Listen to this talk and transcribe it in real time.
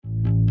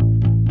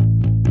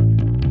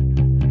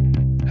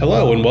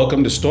Hello and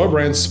welcome to Store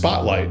Brand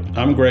Spotlight.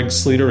 I'm Greg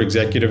Sleeter,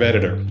 Executive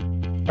Editor.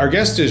 Our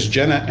guest is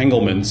Jenna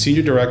Engleman,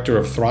 Senior Director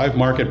of Thrive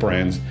Market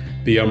Brands,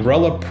 the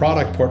umbrella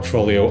product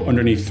portfolio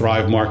underneath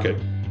Thrive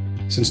Market.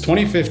 Since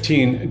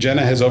 2015,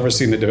 Jenna has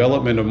overseen the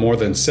development of more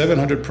than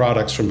 700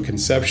 products from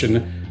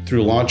conception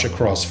through launch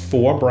across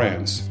 4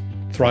 brands: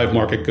 Thrive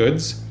Market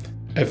Goods,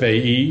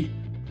 FAE,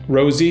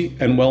 Rosie,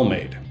 and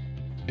Well-Made.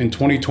 In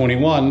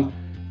 2021,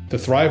 the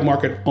Thrive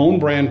Market own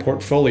brand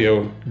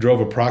portfolio drove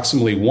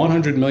approximately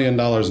 $100 million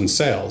in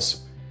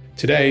sales.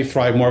 Today,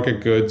 Thrive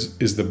Market Goods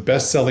is the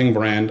best-selling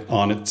brand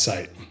on its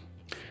site.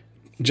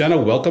 Jenna,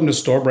 welcome to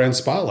Store Brand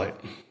Spotlight.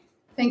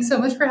 Thanks so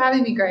much for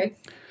having me, Greg.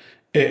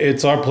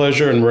 It's our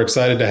pleasure, and we're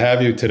excited to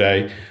have you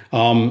today.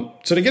 So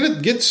to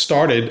get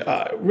started,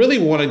 really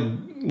want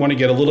to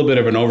get a little bit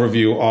of an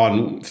overview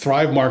on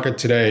Thrive Market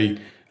today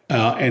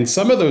and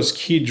some of those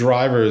key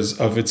drivers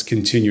of its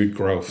continued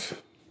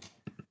growth.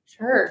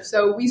 Sure.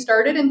 So we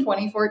started in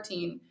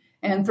 2014,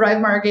 and Thrive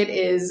Market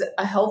is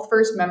a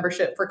health-first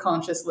membership for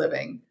conscious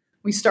living.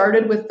 We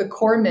started with the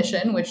core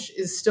mission, which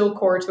is still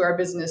core to our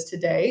business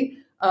today,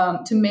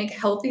 to make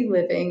healthy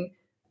living,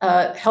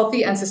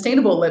 healthy and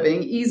sustainable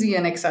living easy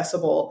and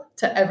accessible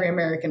to every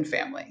American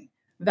family.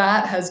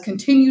 That has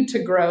continued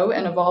to grow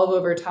and evolve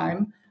over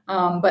time.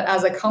 But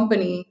as a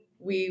company,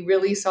 we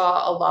really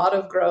saw a lot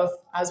of growth,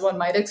 as one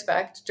might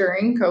expect,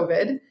 during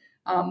COVID.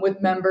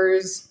 With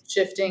members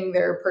shifting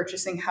their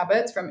purchasing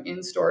habits from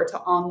in-store to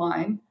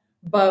online.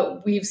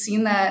 But we've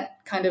seen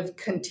that kind of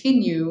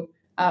continue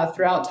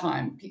throughout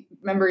time.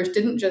 Members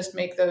didn't just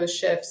make those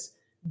shifts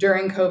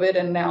during COVID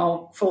and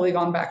now fully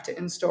gone back to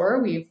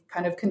in-store. We've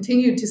kind of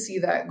continued to see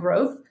that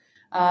growth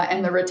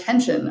and the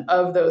retention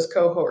of those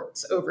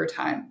cohorts over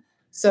time.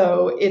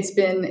 So it's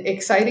been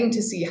exciting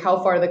to see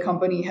how far the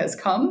company has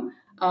come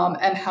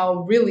and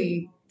how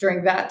really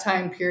during that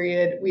time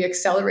period, we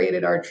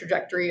accelerated our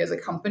trajectory as a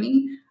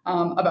company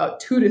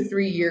about 2 to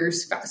 3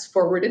 years fast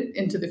forwarded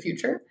into the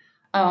future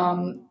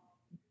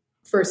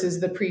versus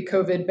the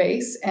pre-COVID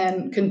base,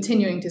 and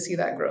continuing to see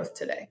that growth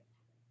today.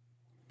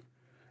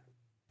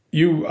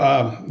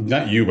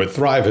 But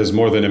Thrive has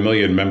more than 1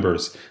 million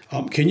members.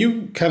 Can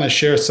you kind of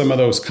share some of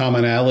those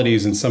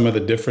commonalities and some of the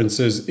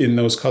differences in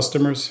those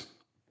customers?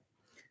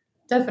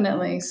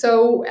 Definitely.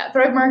 So at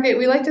Thrive Market,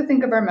 we like to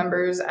think of our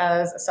members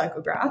as a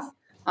psychograph.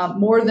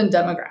 More than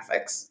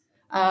demographics.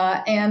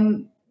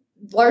 And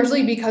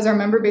largely because our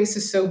member base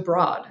is so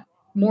broad.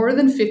 More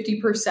than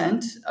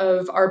 50%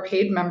 of our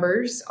paid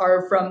members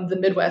are from the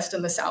Midwest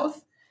and the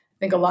South. I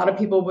think a lot of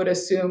people would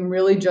assume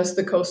really just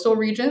the coastal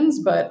regions,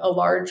 but a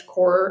large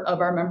core of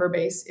our member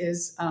base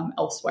is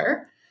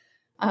elsewhere.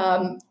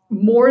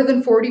 More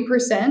than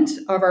 40%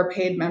 of our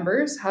paid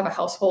members have a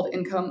household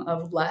income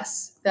of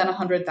less than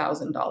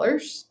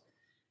 $100,000.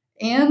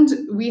 And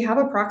we have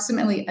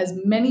approximately as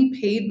many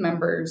paid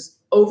members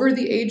over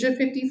the age of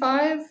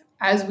 55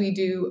 as we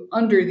do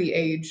under the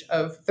age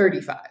of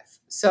 35.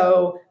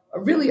 So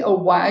really a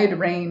wide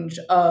range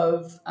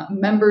of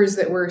members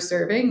that we're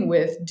serving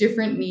with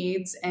different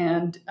needs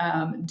and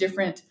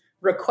different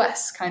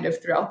requests kind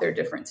of throughout their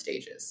different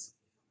stages.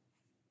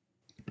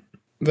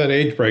 That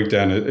age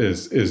breakdown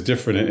is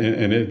different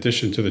in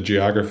addition to the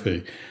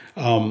geography.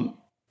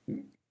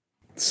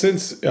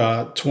 Since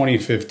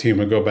 2015,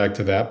 we'll go back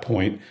to that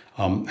point.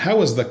 How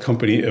has the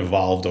company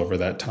evolved over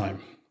that time?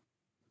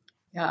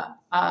 Yeah,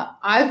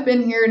 I've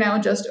been here now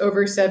just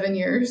over 7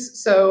 years.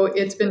 So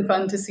it's been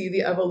fun to see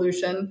the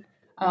evolution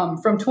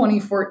from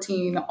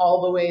 2014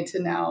 all the way to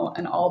now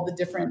and all the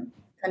different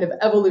kind of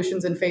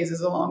evolutions and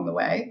phases along the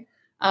way.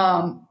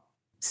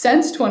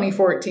 Since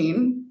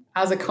 2014,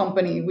 as a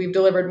company, we've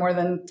delivered more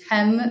than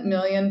 10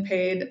 million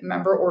paid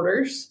member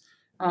orders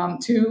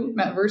to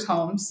members'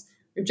 homes.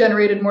 We've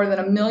generated more than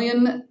 $1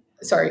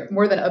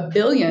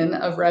 billion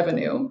of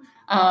revenue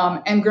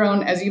and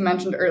grown, as you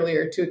mentioned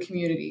earlier, to a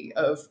community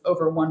of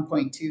over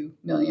 1.2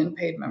 million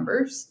paid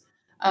members.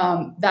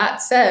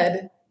 That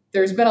said,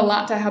 there's been a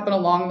lot to happen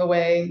along the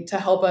way to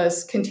help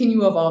us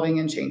continue evolving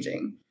and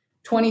changing.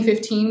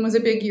 2015 was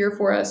a big year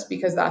for us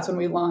because that's when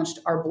we launched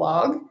our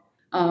blog.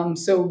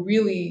 So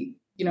really,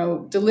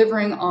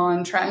 delivering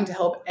on trying to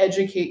help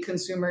educate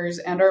consumers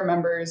and our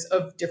members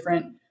of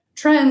different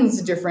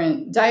trends,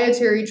 different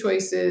dietary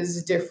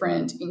choices,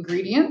 different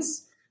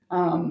ingredients.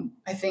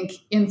 I think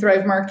in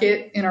Thrive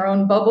Market, in our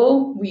own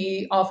bubble,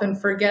 we often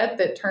forget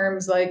that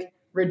terms like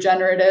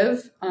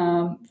regenerative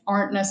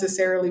aren't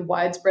necessarily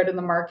widespread in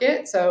the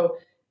market. So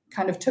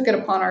kind of took it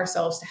upon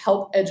ourselves to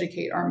help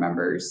educate our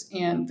members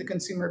and the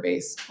consumer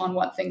base on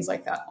what things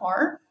like that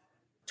are.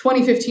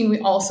 2015, we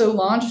also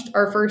launched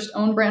our first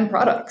own brand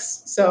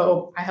products.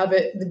 So I have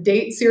the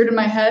date seared in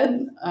my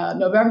head,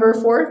 November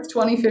 4th,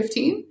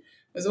 2015.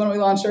 Was when we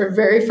launched our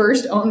very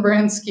first own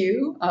brand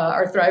SKU,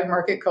 our Thrive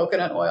Market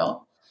coconut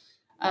oil.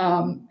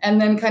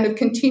 And then kind of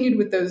continued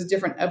with those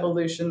different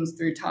evolutions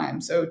through time.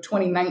 So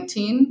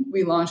 2019,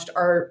 we launched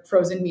our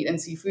frozen meat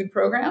and seafood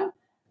program,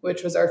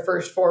 which was our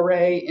first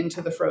foray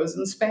into the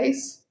frozen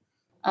space.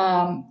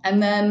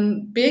 And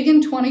then big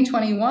in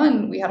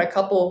 2021, we had a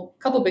couple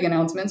big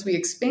announcements. We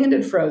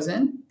expanded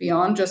frozen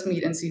beyond just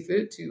meat and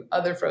seafood to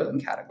other frozen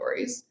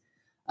categories.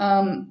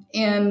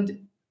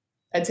 And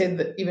I'd say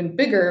that even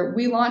bigger,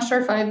 we launched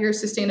our 5-year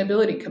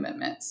sustainability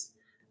commitments.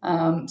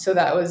 So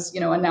that was,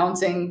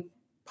 announcing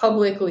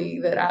publicly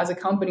that as a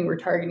company, we're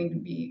targeting to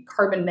be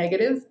carbon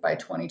negative by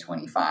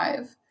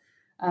 2025,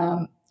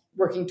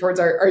 working towards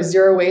our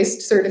zero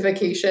waste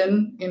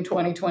certification in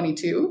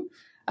 2022.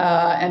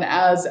 And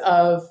as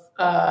of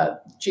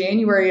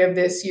January of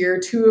this year,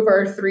 2 of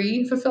our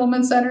 3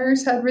 fulfillment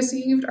centers had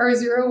received our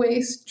zero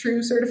waste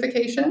true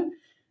certification.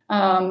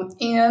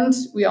 And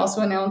we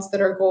also announced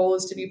that our goal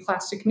is to be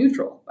plastic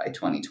neutral by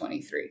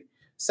 2023.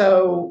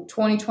 So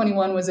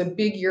 2021 was a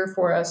big year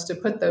for us to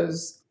put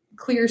those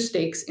clear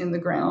stakes in the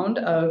ground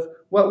of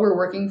what we're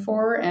working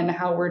for and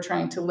how we're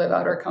trying to live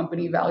out our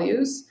company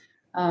values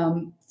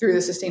through the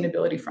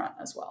sustainability front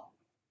as well.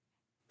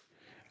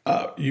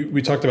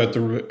 We talked about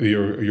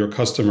your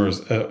customers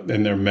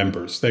and their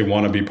members. They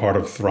want to be part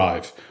of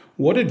Thrive.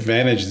 What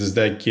advantage does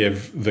that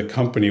give the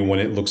company when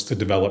it looks to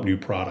develop new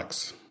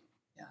products?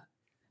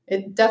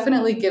 It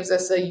definitely gives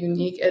us a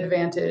unique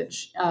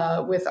advantage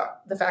with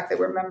the fact that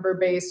we're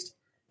member-based,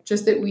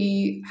 just that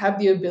we have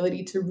the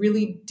ability to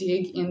really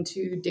dig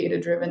into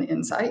data-driven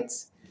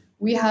insights.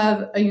 We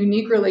have a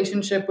unique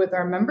relationship with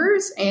our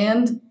members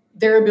and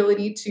their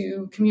ability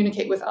to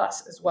communicate with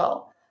us as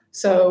well.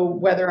 So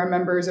whether our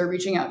members are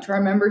reaching out to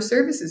our member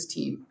services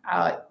team,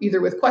 either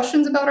with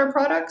questions about our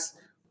products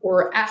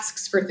or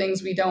asks for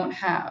things we don't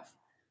have.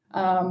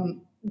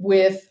 On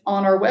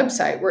our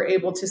website, we're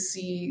able to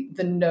see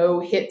the no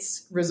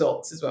hits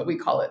results is what we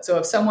call it. So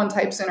if someone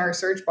types in our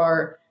search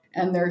bar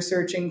and they're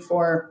searching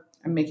for,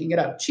 I'm making it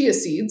up, chia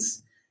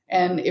seeds,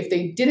 and if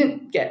they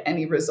didn't get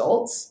any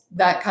results,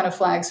 that kind of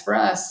flags for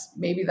us,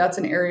 maybe that's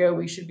an area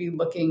we should be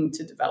looking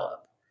to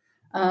develop.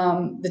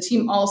 The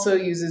team also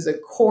uses a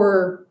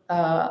core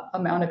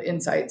amount of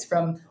insights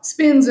from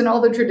spins and all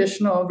the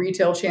traditional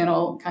retail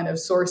channel kind of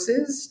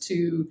sources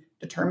to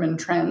determine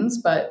trends,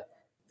 but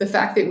the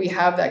fact that we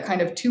have that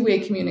kind of two-way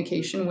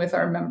communication with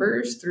our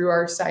members through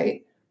our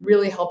site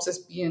really helps us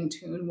be in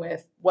tune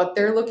with what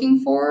they're looking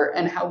for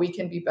and how we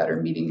can be better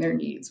meeting their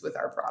needs with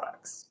our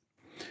products.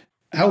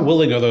 How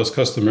willing are those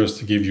customers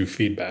to give you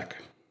feedback?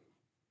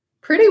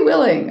 Pretty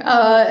willing.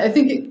 I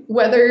think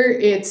whether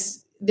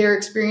it's their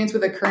experience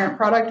with a current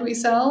product we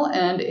sell,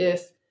 and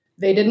if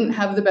they didn't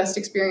have the best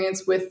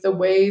experience with the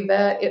way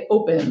that it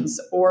opens,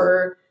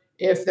 or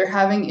if they're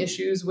having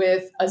issues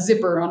with a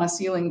zipper on a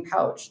ceiling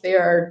pouch, they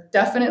are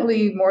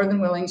definitely more than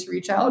willing to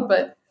reach out,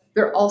 but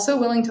they're also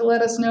willing to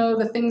let us know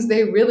the things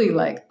they really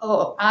like.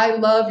 Oh, I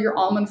love your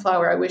almond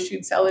flour. I wish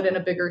you'd sell it in a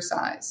bigger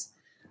size.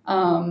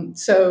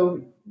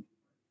 So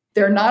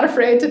they're not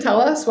afraid to tell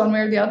us one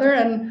way or the other.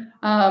 And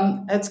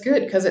that's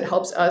good because it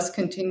helps us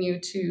continue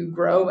to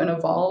grow and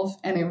evolve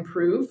and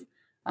improve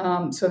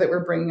so that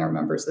we're bringing our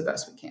members the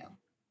best we can.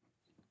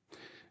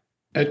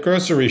 At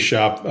Grocery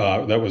Shop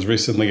that was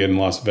recently in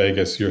Las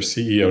Vegas, your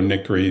CEO,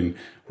 Nick Green,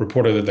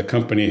 reported that the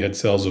company had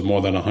sales of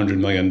more than $100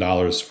 million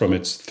from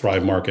its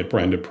Thrive Market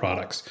branded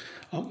products.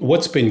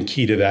 What's been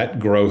key to that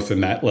growth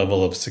and that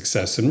level of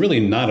success, and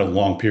really not a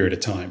long period of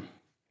time?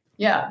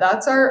 Yeah,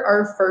 that's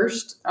our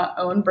first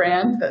own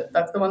brand.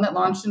 That's the one that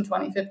launched in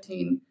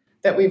 2015,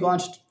 that we've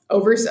launched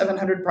over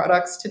 700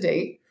 products to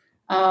date.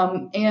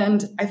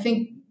 And I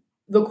think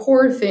the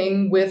core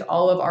thing with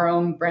all of our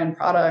own brand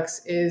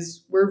products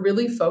is we're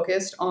really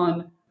focused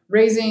on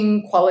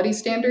raising quality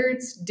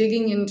standards,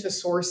 digging into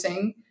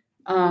sourcing,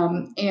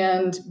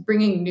 and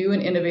bringing new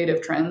and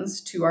innovative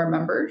trends to our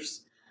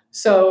members.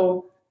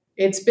 So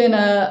it's been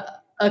a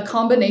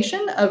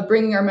combination of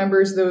bringing our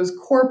members those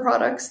core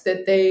products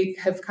that they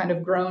have kind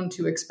of grown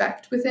to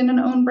expect within an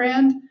own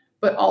brand,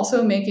 but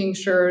also making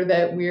sure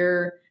that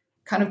we're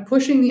kind of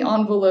pushing the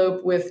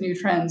envelope with new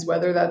trends,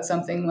 whether that's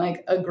something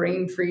like a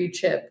grain-free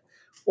chip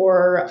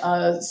or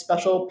a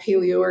special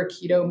paleo or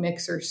keto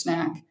mix or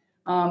snack,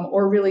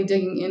 or really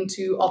digging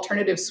into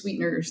alternative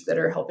sweeteners that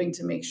are helping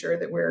to make sure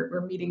that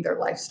we're meeting their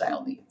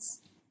lifestyle needs.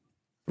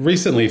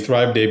 Recently,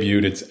 Thrive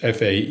debuted its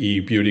FAE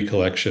beauty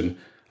collection.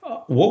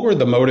 What were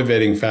the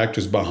motivating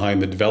factors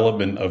behind the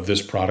development of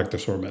this product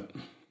assortment?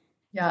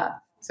 Yeah,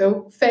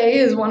 so FAE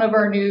is one of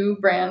our new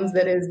brands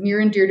that is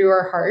near and dear to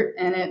our heart,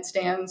 and it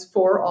stands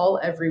for All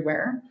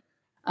Everywhere.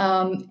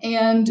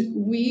 And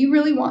we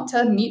really want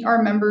to meet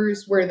our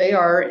members where they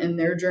are in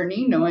their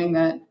journey, knowing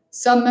that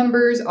some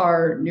members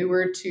are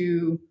newer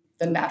to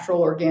the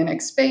natural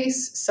organic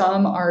space.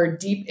 Some are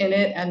deep in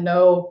it and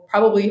know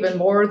probably even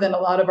more than a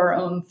lot of our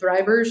own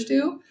Thrivers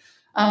do.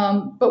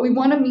 But we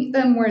want to meet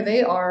them where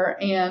they are.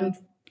 And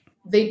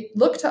they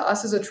look to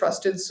us as a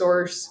trusted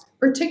source,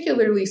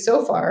 particularly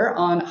so far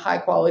on high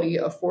quality,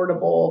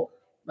 affordable,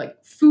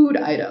 like food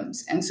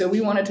items. And so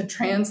we wanted to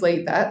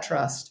translate that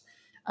trust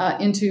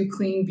into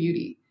clean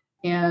beauty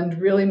and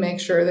really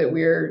make sure that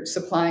we're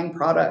supplying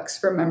products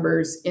for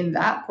members in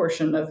that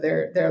portion of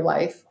their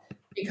life,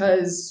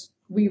 because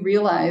we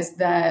realize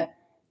that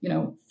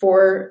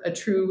for a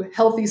true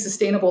healthy,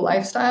 sustainable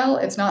lifestyle,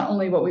 it's not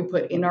only what we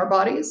put in our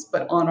bodies,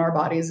 but on our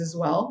bodies as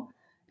well.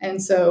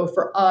 And so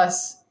for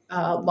us,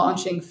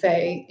 launching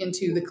Faye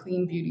into the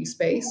clean beauty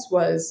space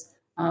was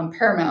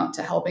paramount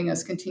to helping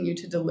us continue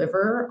to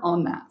deliver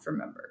on that for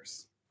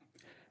members.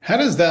 How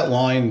does that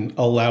line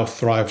allow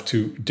Thrive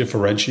to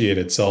differentiate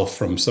itself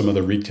from some of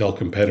the retail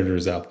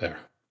competitors out there?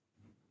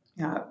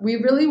 Yeah, we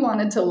really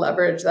wanted to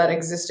leverage that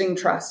existing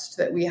trust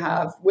that we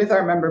have with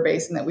our member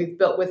base and that we've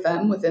built with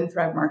them within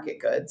Thrive Market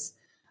Goods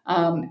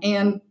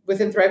and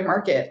within Thrive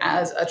Market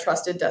as a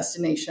trusted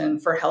destination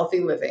for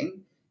healthy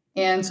living.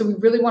 And so we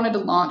really wanted to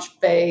launch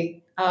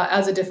Faye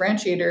as a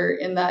differentiator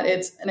in that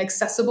it's an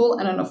accessible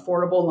and an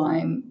affordable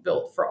line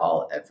built for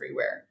all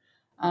everywhere.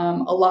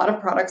 A lot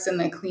of products in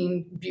the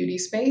clean beauty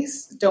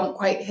space don't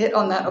quite hit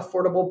on that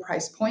affordable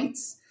price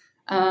points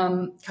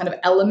kind of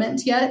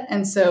element yet.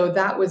 And so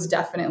that was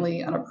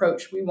definitely an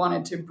approach we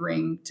wanted to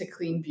bring to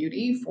clean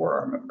beauty for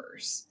our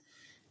members.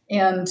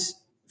 And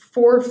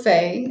for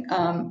Faye,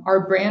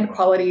 our brand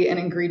quality and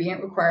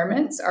ingredient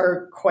requirements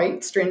are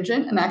quite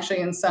stringent. And actually,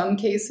 in some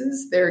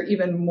cases, they're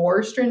even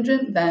more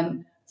stringent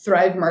than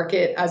Thrive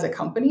Market as a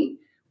company,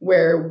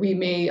 where we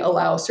may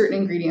allow certain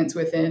ingredients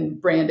within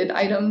branded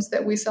items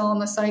that we sell on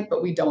the site,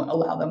 but we don't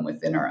allow them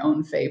within our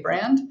own Faye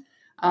brand.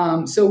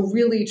 So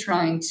really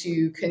trying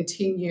to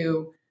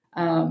continue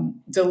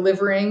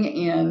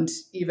delivering and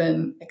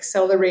even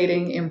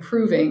accelerating,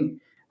 improving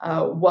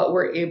what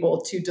we're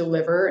able to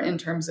deliver in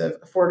terms of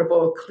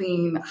affordable,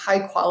 clean, high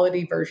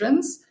quality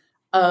versions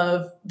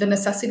of the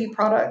necessity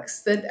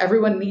products that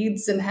everyone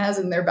needs and has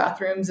in their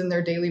bathrooms and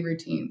their daily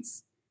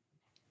routines.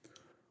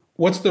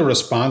 What's the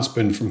response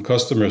been from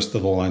customers to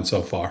the line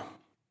so far?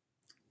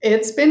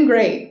 It's been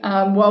great.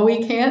 While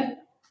we can't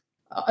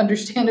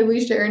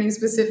understandably share any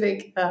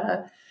specific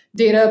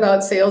data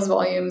about sales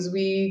volumes,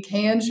 we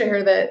can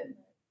share that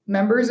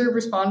members are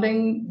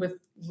responding with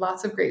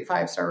lots of great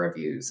 5-star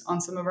reviews on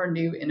some of our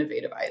new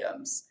innovative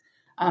items.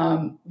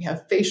 We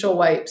have facial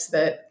wipes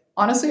that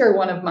honestly are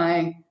one of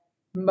my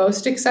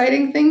most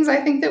exciting things I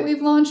think that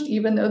we've launched,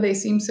 even though they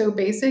seem so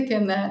basic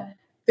in that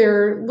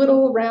they're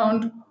little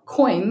round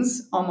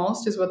coins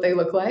almost is what they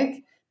look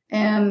like.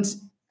 And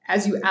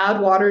as you add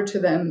water to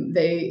them,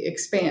 they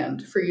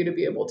expand for you to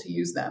be able to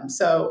use them.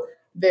 So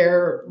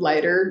they're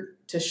lighter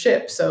to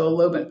ship, so a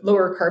little bit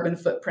lower carbon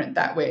footprint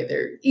that way.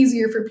 They're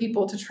easier for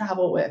people to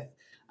travel with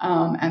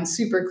and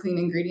super clean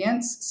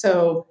ingredients.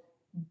 So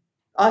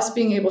us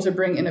being able to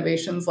bring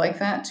innovations like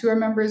that to our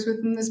members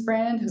within this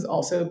brand has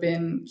also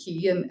been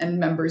key, and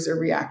members are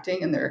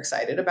reacting and they're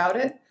excited about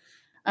it.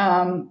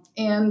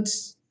 And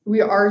we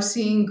are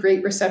seeing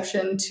great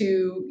reception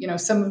to,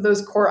 some of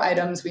those core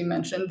items we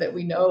mentioned that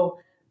we know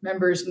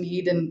members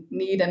need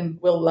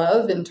and will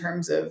love in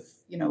terms of,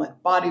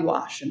 like body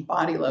wash and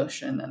body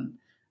lotion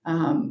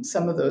and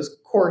some of those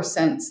core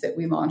scents that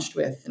we launched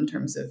with in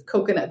terms of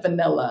coconut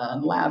vanilla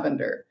and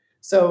lavender.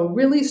 So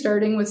really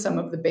starting with some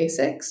of the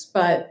basics,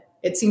 but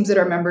it seems that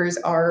our members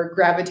are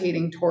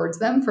gravitating towards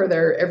them for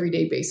their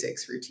everyday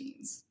basics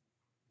routines.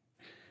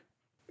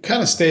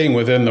 Kind of staying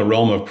within the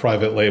realm of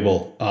private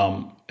label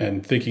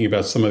and thinking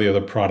about some of the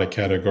other product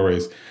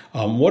categories,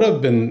 what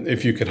have been,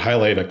 if you could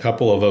highlight a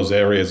couple of those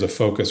areas of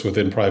focus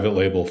within private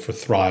label for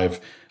Thrive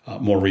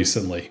more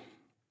recently?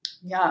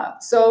 Yeah,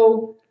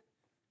 so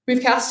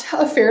we've cast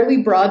a fairly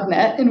broad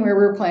net in where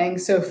we're playing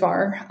so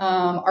far.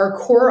 Our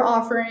core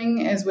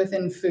offering is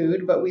within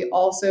food, but we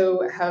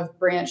also have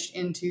branched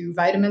into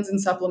vitamins and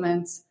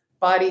supplements,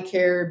 body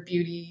care,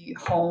 beauty,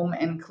 home,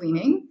 and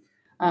cleaning.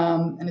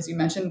 And as you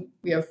mentioned,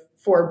 we have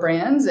 4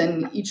 brands,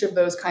 and each of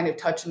those kind of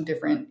touch in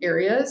different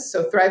areas.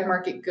 So Thrive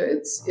Market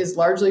Goods is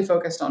largely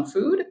focused on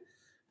food.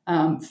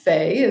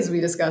 Faye, as we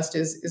discussed,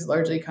 is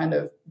largely kind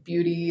of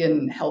beauty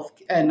and health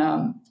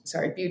and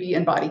beauty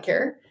and body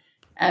care.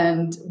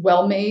 And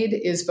Well Made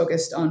is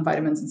focused on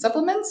vitamins and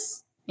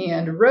supplements.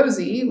 And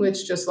Rosie,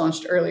 which just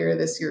launched earlier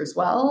this year as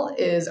well,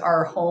 is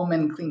our home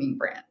and cleaning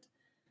brand.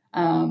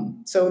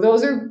 So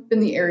those have been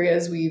the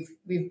areas we've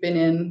been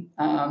in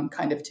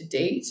kind of to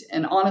date.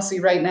 And honestly,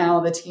 right now,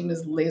 the team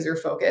is laser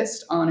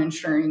focused on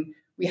ensuring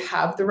we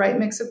have the right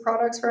mix of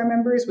products for our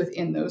members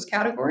within those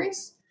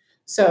categories.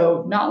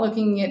 So not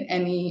looking at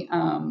any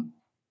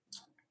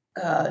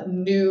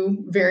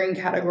new varying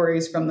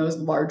categories from those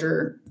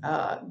larger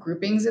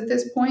groupings at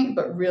this point,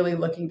 but really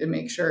looking to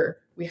make sure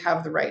we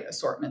have the right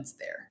assortments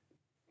there.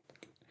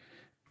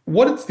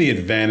 What is the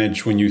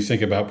advantage when you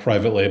think about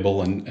private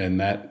label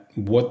and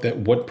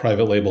what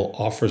private label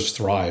offers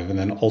Thrive and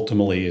then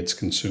ultimately its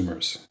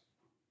consumers?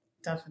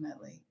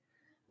 Definitely.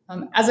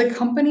 As a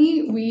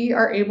company, we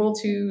are able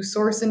to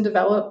source and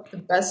develop the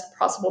best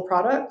possible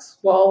products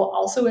while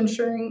also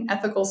ensuring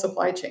ethical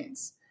supply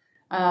chains.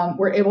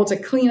 We're able to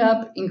clean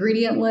up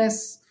ingredient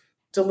lists,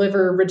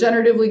 deliver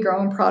regeneratively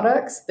grown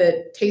products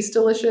that taste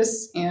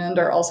delicious and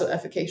are also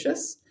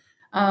efficacious.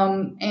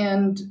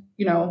 And,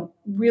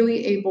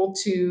 really able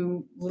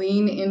to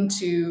lean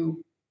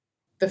into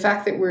the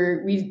fact that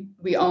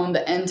we own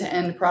the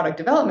end-to-end product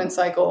development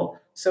cycle.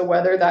 So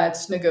whether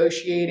that's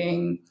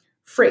negotiating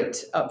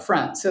freight up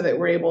front so that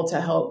we're able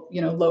to help,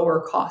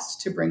 lower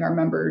costs to bring our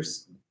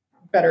members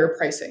better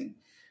pricing.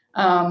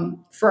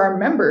 For our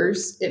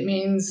members, it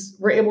means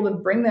we're able to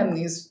bring them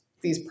these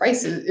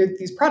prices,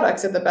 these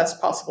products at the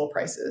best possible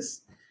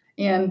prices.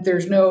 And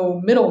there's no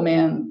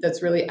middleman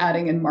that's really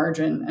adding in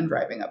margin and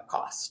driving up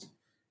cost.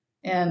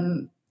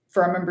 And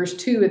for our members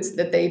too, it's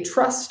that they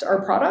trust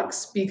our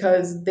products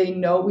because they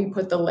know we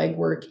put the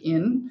legwork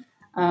in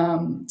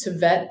to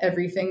vet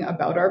everything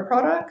about our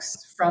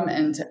products from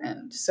end to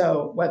end.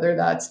 So whether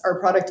that's our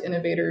product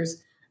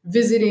innovators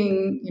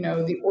visiting,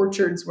 the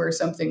orchards where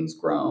something's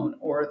grown,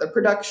 or the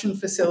production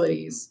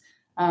facilities,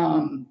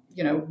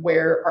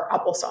 where our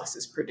applesauce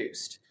is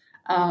produced,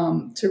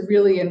 to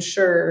really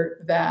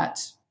ensure that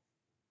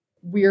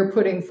we're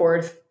putting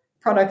forth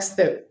products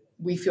that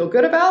we feel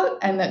good about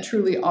and that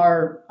truly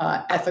are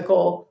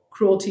ethical,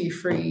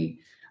 cruelty-free,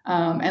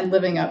 and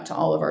living up to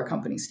all of our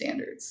company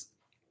standards.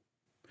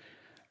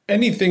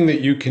 Anything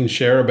that you can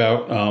share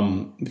about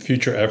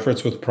future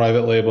efforts with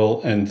private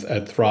label and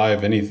at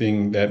Thrive?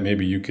 Anything that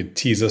maybe you could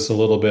tease us a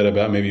little bit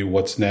about, maybe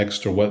what's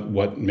next, or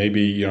what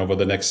maybe over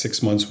the next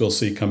 6 months we'll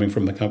see coming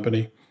from the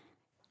company?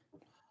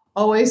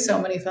 Always so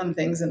many fun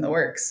things in the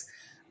works.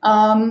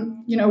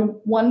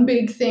 One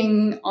big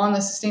thing on the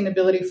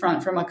sustainability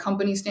front from a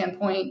company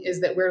standpoint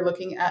is that we're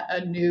looking at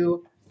a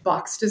new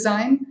box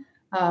design,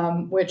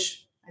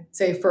 which I'd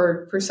say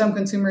for some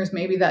consumers,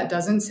 maybe that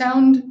doesn't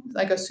sound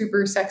like a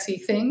super sexy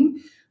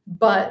thing,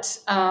 but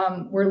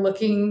we're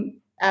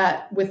looking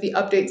at, with the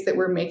updates that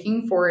we're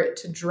making for it,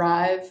 to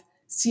drive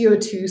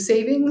CO2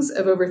 savings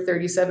of over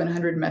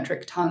 3,700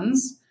 metric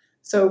tons.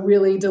 So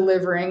really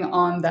delivering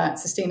on that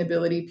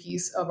sustainability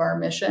piece of our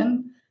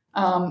mission.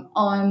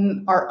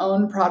 On our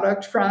own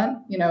product front,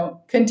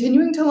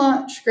 continuing to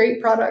launch great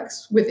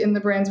products within the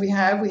brands we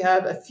have. We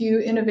have a few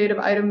innovative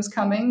items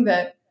coming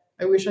that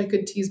I wish I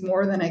could tease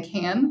more than I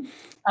can,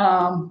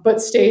 but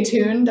stay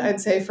tuned,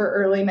 I'd say, for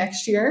early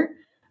next year.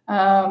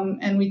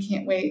 And we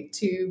can't wait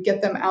to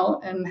get them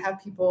out and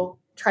have people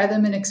try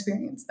them and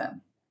experience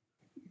them.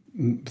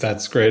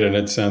 That's great, and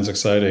it sounds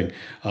exciting.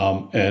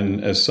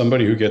 And as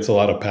somebody who gets a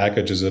lot of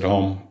packages at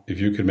home, if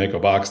you could make a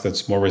box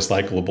that's more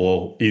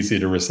recyclable, easy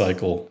to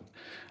recycle,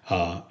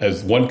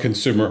 as one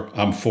consumer,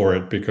 I'm for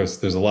it, because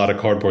there's a lot of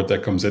cardboard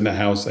that comes in the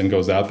house and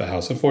goes out the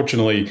house.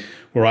 Unfortunately,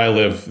 where I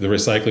live, the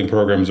recycling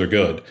programs are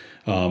good,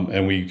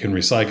 and we can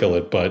recycle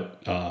it.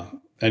 But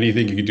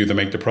anything you can do to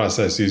make the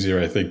process easier,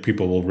 I think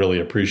people will really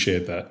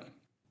appreciate that.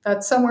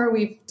 That's somewhere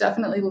we've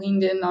definitely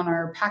leaned in on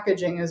our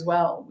packaging as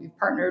well. We've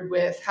partnered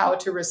with How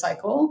to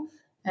Recycle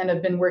and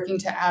have been working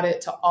to add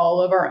it to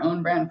all of our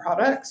own brand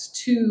products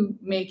to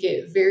make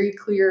it very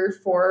clear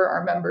for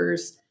our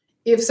members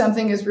if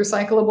something is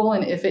recyclable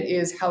and if it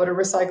is, how to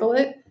recycle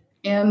it.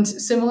 And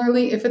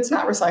similarly, if it's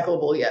not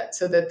recyclable yet,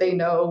 so that they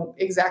know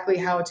exactly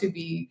how to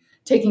be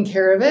taking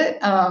care of it.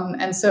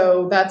 And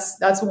so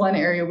that's one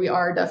area we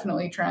are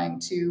definitely trying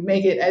to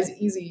make it as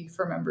easy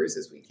for members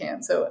as we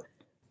can. So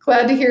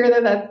glad to hear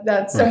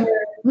that's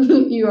somewhere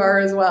you are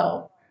as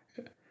well.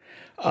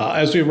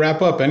 As we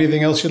wrap up,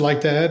 anything else you'd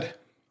like to add?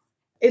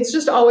 It's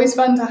just always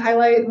fun to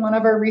highlight one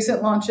of our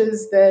recent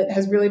launches that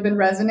has really been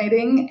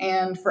resonating.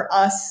 And for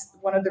us,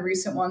 one of the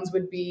recent ones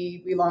would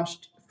be, we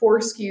launched 4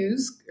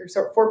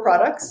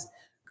 products,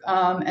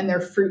 and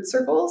they're fruit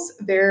circles.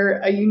 They're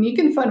a unique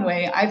and fun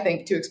way, I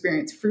think, to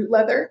experience fruit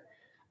leather.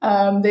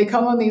 They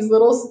come on these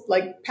little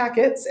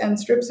packets and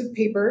strips of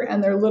paper,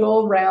 and they're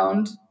little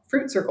round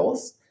fruit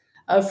circles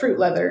of fruit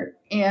leather.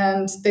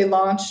 And they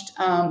launched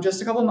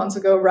just a couple months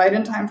ago, right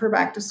in time for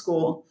back to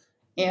school,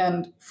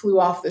 and flew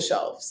off the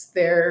shelves.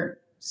 They're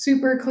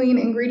super clean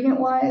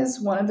ingredient-wise.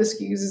 One of the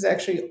SKUs is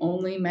actually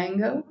only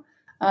mango.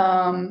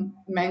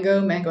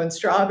 Mango and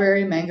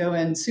strawberry, mango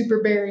and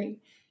superberry,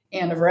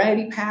 and a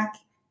variety pack.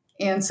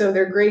 And so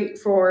they're great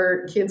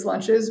for kids'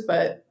 lunches,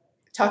 but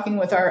talking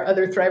with our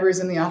other Thrivers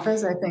in the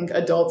office, I think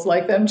adults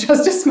like them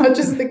just as much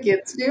as the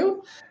kids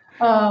do.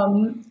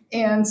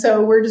 And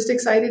so we're just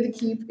excited to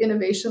keep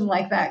innovation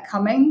like that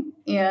coming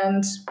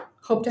and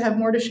hope to have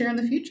more to share in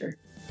the future.